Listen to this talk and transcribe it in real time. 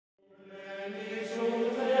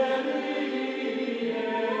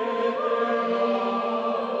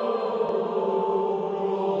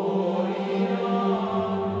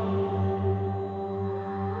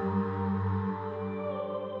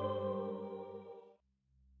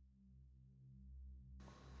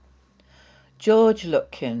George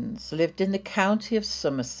Lukins lived in the county of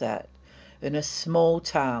Somerset in a small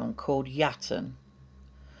town called Yatton.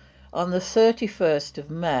 On the 31st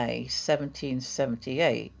of May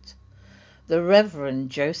 1778, the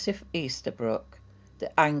Reverend Joseph Easterbrook,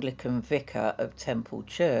 the Anglican vicar of Temple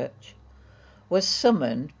Church, was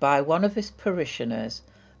summoned by one of his parishioners,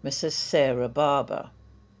 Mrs. Sarah Barber.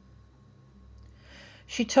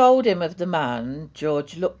 She told him of the man,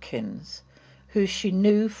 George Lukins, who she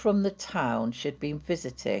knew from the town she had been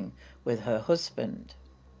visiting with her husband.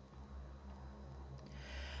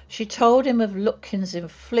 She told him of Lukins'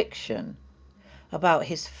 infliction, about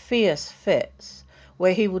his fierce fits,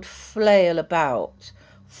 where he would flail about,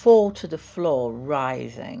 fall to the floor,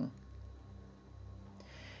 writhing.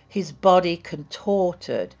 His body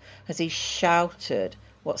contorted as he shouted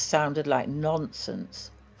what sounded like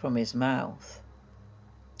nonsense from his mouth.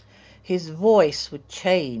 His voice would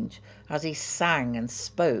change as he sang and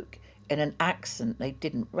spoke in an accent they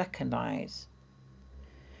didn't recognize.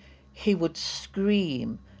 He would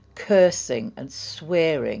scream, cursing and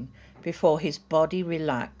swearing before his body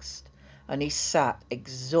relaxed and he sat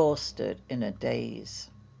exhausted in a daze.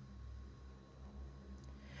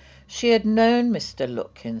 She had known Mr.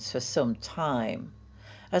 Lukins for some time,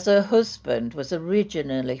 as her husband was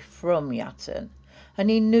originally from Yatton and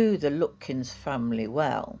he knew the Lukins family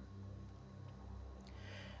well.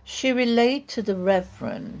 She relayed to the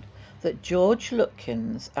Reverend that George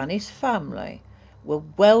Lukins and his family were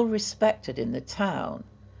well respected in the town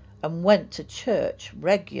and went to church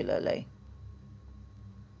regularly.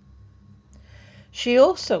 She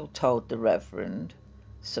also told the Reverend,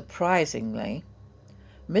 surprisingly,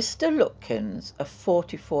 Mr. Lukins, a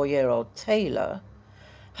 44-year-old tailor,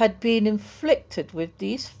 had been inflicted with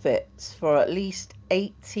these fits for at least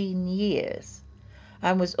 18 years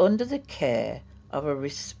and was under the care of a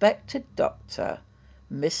respected doctor,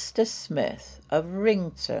 Mr. Smith of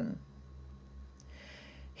Rington.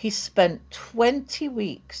 He spent 20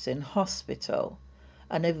 weeks in hospital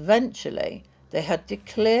and eventually they had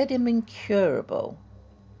declared him incurable,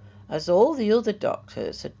 as all the other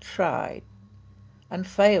doctors had tried and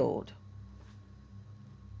failed.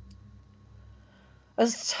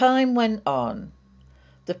 As time went on,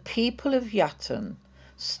 the people of Yatton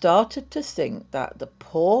started to think that the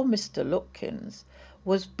poor Mr. Lukins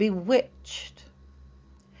was bewitched.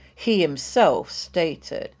 He himself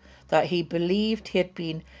stated that he believed he had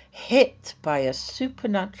been hit by a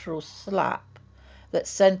supernatural slap that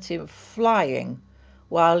sent him flying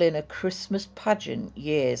while in a Christmas pageant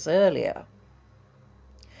years earlier.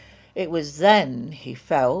 It was then, he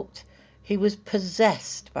felt, he was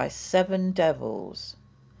possessed by 7 devils,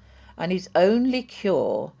 and his only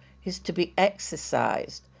cure is to be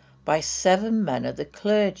exorcised by 7 men of the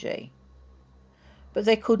clergy. But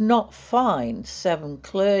they could not find 7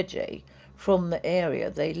 clergy from the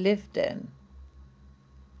area they lived in.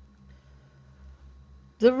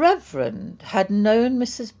 The Reverend had known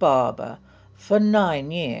Mrs. Barber for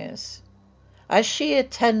 9 years, as she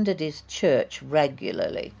attended his church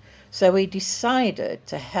regularly, so he decided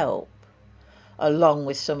to help, along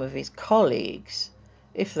with some of his colleagues,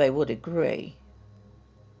 if they would agree.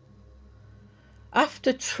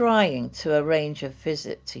 After trying to arrange a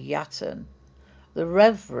visit to Yatton, the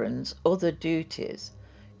Reverend's other duties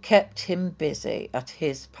kept him busy at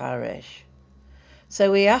his parish.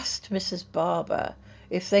 So he asked Mrs. Barber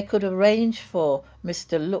if they could arrange for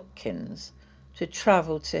Mr. Lukins to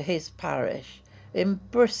travel to his parish in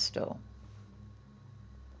Bristol.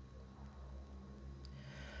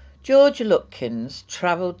 George Lukins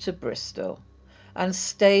travelled to Bristol and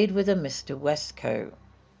stayed with a Mr. Westcote.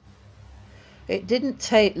 It didn't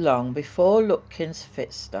take long before Lukins'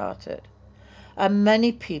 fit started, and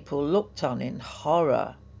many people looked on in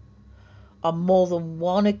horror. On more than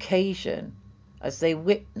one occasion, as they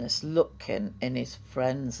witnessed Lukins in his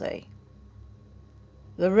frenzy.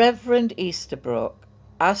 The Reverend Easterbrook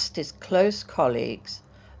asked his close colleagues,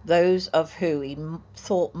 those of whom he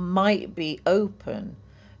thought might be open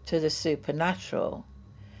to the supernatural,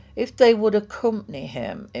 if they would accompany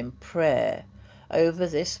him in prayer over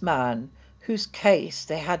this man whose case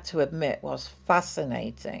they had to admit was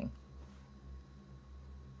fascinating.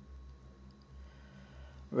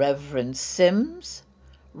 Reverend Sims,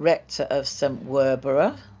 rector of St.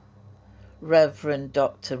 Werborough, Reverend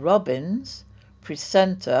Dr. Robbins,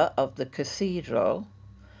 precentor of the cathedral,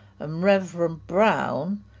 and Reverend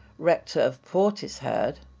Brown, rector of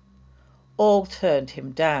Portishead, all turned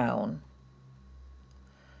him down.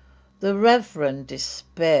 The Reverend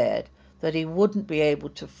despaired that he wouldn't be able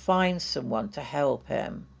to find someone to help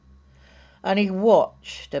him, and he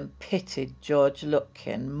watched and pitied George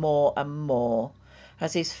Lukins more and more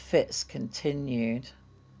as his fits continued.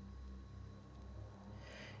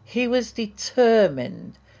 He was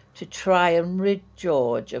determined to try and rid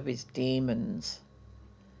George of his demons,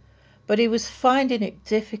 but he was finding it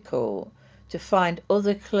difficult to find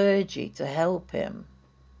other clergy to help him.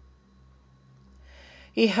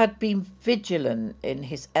 He had been vigilant in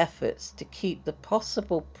his efforts to keep the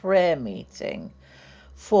possible prayer meeting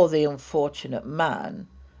for the unfortunate man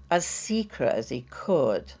as secret as he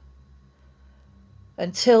could,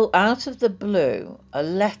 until out of the blue a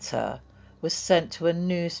letter was sent to a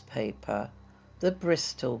newspaper, the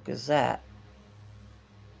Bristol Gazette.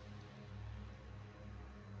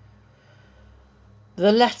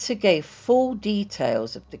 The letter gave full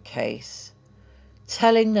details of the case,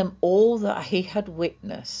 telling them all that he had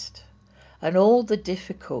witnessed and all the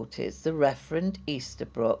difficulties the Reverend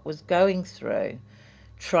Easterbrook was going through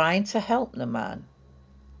trying to help the man.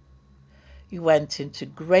 He went into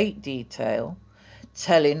great detail,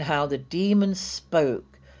 telling how the demon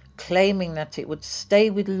spoke, claiming that it would stay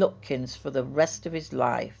with Lukins for the rest of his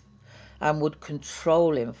life and would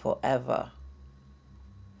control him forever.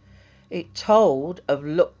 It told of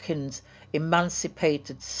Lukins'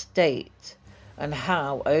 emancipated state and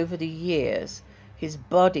how, over the years, his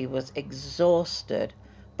body was exhausted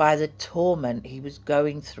by the torment he was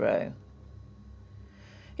going through.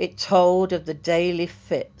 It told of the daily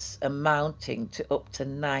fits amounting to up to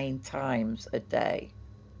 9 times a day.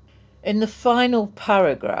 In the final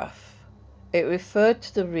paragraph, it referred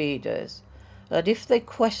to the readers that if they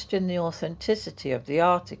questioned the authenticity of the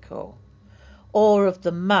article, or of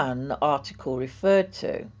the man the article referred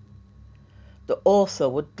to, the author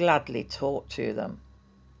would gladly talk to them.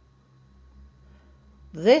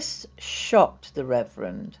 This shocked the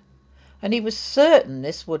Reverend, and he was certain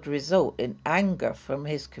this would result in anger from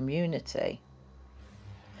his community,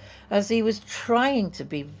 as he was trying to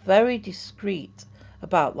be very discreet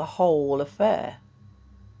about the whole affair.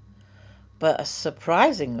 But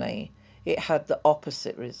surprisingly, it had the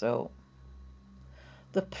opposite result.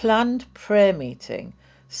 The planned prayer meeting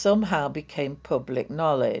somehow became public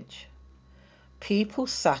knowledge. People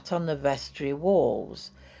sat on the vestry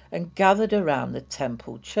walls and gathered around the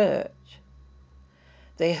temple church.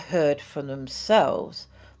 They heard for themselves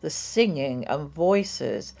the singing and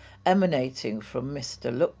voices emanating from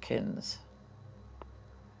Mr. Lukins.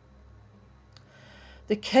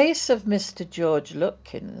 The case of Mr. George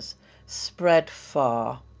Lukins spread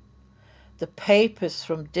far. The papers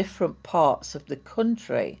from different parts of the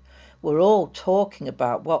country were all talking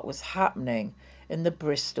about what was happening in the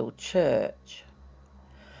Bristol church.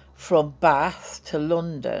 From Bath to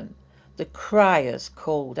London, the criers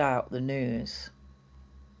called out the news.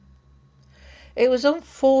 It was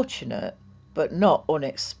unfortunate, but not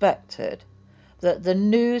unexpected, that the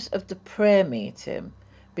news of the prayer meeting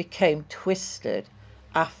became twisted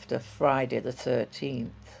after Friday the 13th.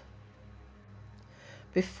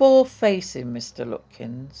 Before facing Mr.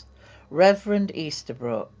 Lukins, Reverend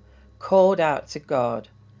Easterbrook called out to God,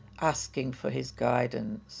 asking for his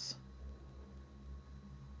guidance.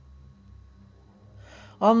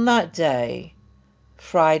 On that day,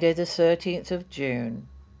 Friday the 13th of June,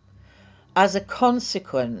 as a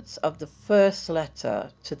consequence of the first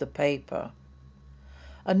letter to the paper,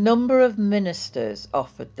 a number of ministers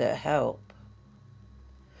offered their help.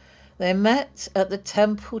 They met at the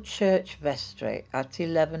Temple Church vestry at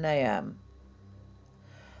 11 a.m.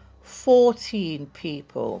 14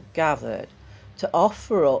 people gathered to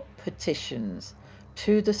offer up petitions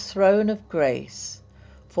to the throne of grace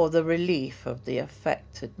for the relief of the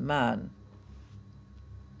affected man.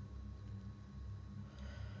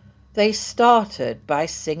 They started by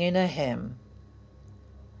singing a hymn.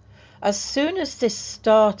 As soon as this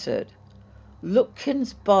started,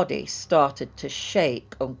 Lukins' body started to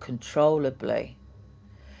shake uncontrollably.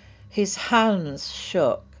 His hands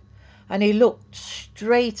shook, and he looked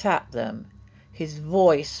straight at them, his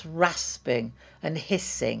voice rasping and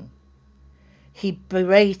hissing. He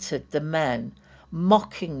berated the men,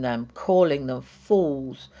 mocking them, calling them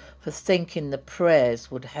fools for thinking the prayers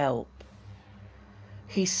would help.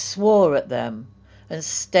 He swore at them and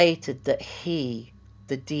stated that he,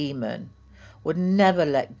 the demon, would never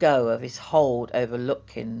let go of his hold over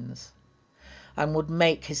Lukins, and would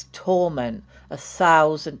make his torment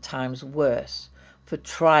 1,000 times worse for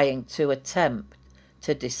trying to attempt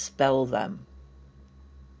to dispel them.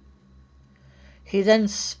 He then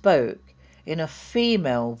spoke in a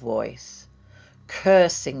female voice,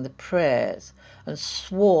 cursing the prayers, and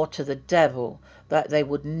swore to the devil that they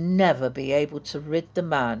would never be able to rid the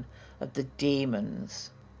man of the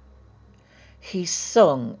demons. He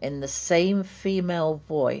sung in the same female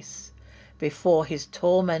voice before his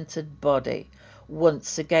tormented body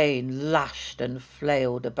once again lashed and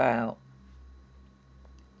flailed about.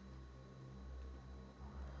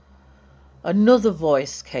 Another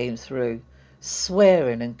voice came through,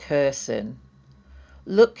 swearing and cursing.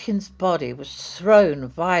 Lukins' body was thrown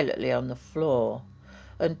violently on the floor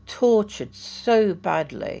and tortured so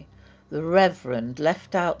badly the Reverend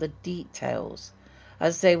left out the details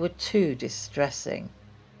as they were too distressing.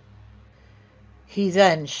 He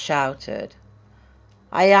then shouted,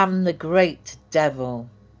 "I am the great devil,"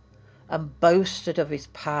 and boasted of his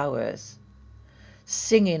powers.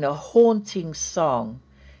 Singing a haunting song,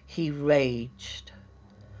 he raged.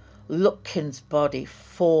 Lukins' body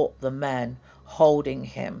fought the men holding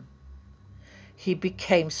him. He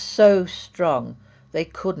became so strong they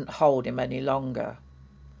couldn't hold him any longer.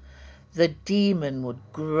 The demon would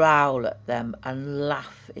growl at them and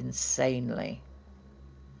laugh insanely.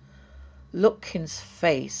 Lukins'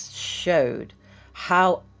 face showed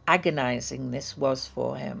how agonizing this was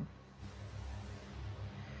for him.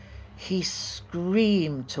 He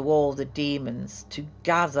screamed to all the demons to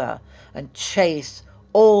gather and chase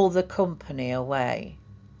all the company away.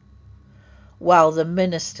 While the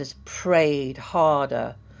ministers prayed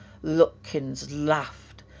harder, Lukins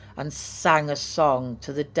laughed and sang a song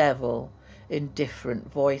to the devil in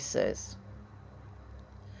different voices.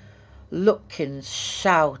 Lukins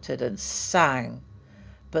shouted and sang,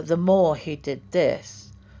 but the more he did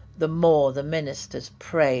this, the more the ministers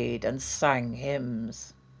prayed and sang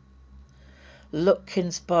hymns.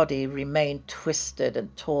 Lukins' body remained twisted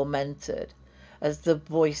and tormented as the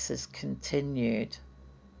voices continued.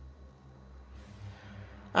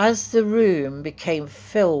 As the room became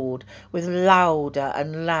filled with louder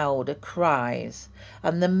and louder cries,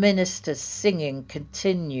 and the minister's singing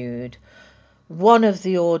continued, one of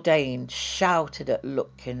the ordained shouted at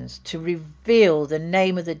Lukins to reveal the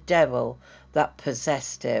name of the devil that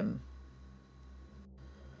possessed him.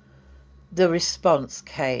 The response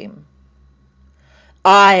came,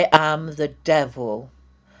 "I am the devil.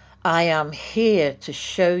 I am here to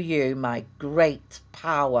show you my great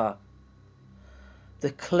power."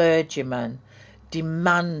 The clergyman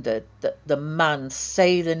demanded that the man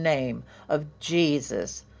say the name of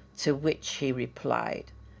Jesus, to which he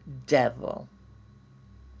replied, "Devil."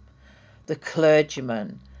 The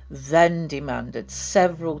clergyman then demanded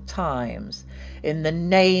several times, "In the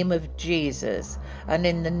name of Jesus, and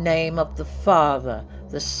in the name of the Father,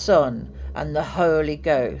 the Son, and the Holy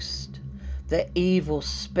Ghost, the evil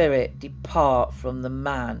spirit depart from the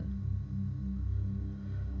man."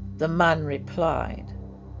 The man replied,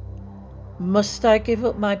 "Must I give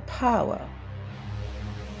up my power?"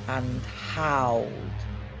 and howled.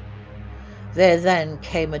 There then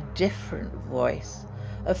came a different voice,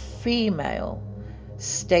 a female,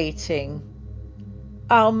 stating,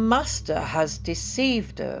 "Our master has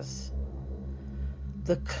deceived us."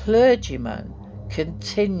 The clergyman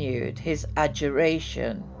continued his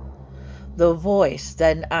adjuration. The voice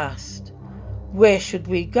then asked, "Where should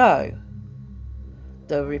we go?"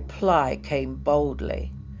 The reply came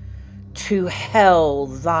boldly, "To hell,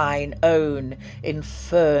 thine own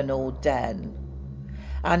infernal den,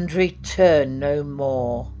 and return no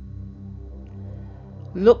more."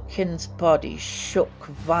 Lukins' body shook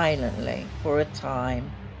violently for a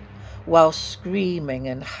time, while screaming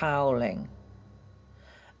and howling.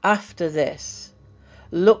 After this,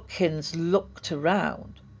 Lukins looked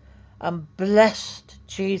around and blessed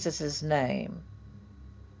Jesus' name.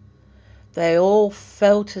 They all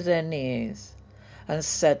fell to their knees and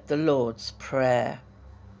said the Lord's Prayer.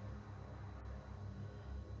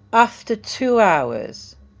 After 2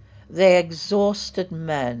 hours, the exhausted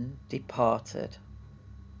men departed.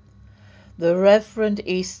 The Reverend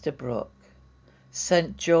Easterbrook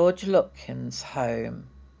sent George Lukins home,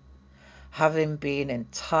 having been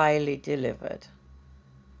entirely delivered.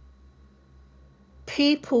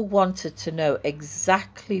 People wanted to know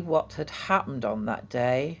exactly what had happened on that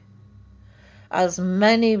day, as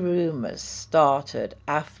many rumours started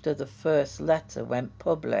after the first letter went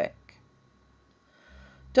public.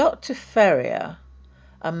 Dr. Ferrier,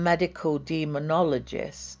 a medical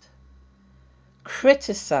demonologist,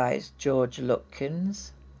 criticised George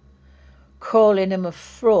Lukins, calling him a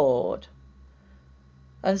fraud,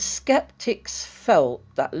 and skeptics felt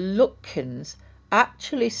that Lukins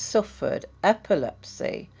actually suffered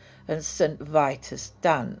epilepsy and St. Vitus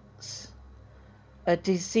dance, a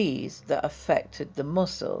disease that affected the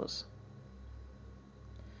muscles.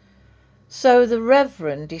 So the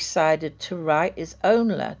Reverend decided to write his own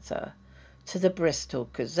letter to the Bristol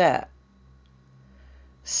Gazette,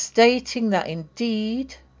 stating that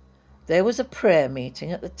indeed there was a prayer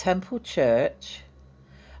meeting at the Temple Church,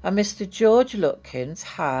 and Mr. George Lukins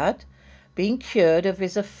had been cured of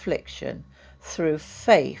his affliction through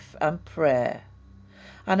faith and prayer,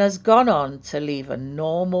 and has gone on to live a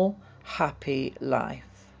normal, happy life.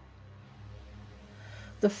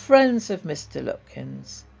 The friends of Mr.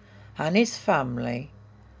 Lukins and his family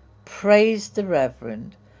praised the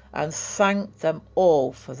Reverend and thanked them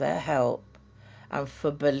all for their help and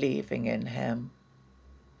for believing in him.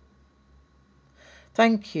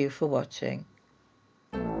 Thank you for watching.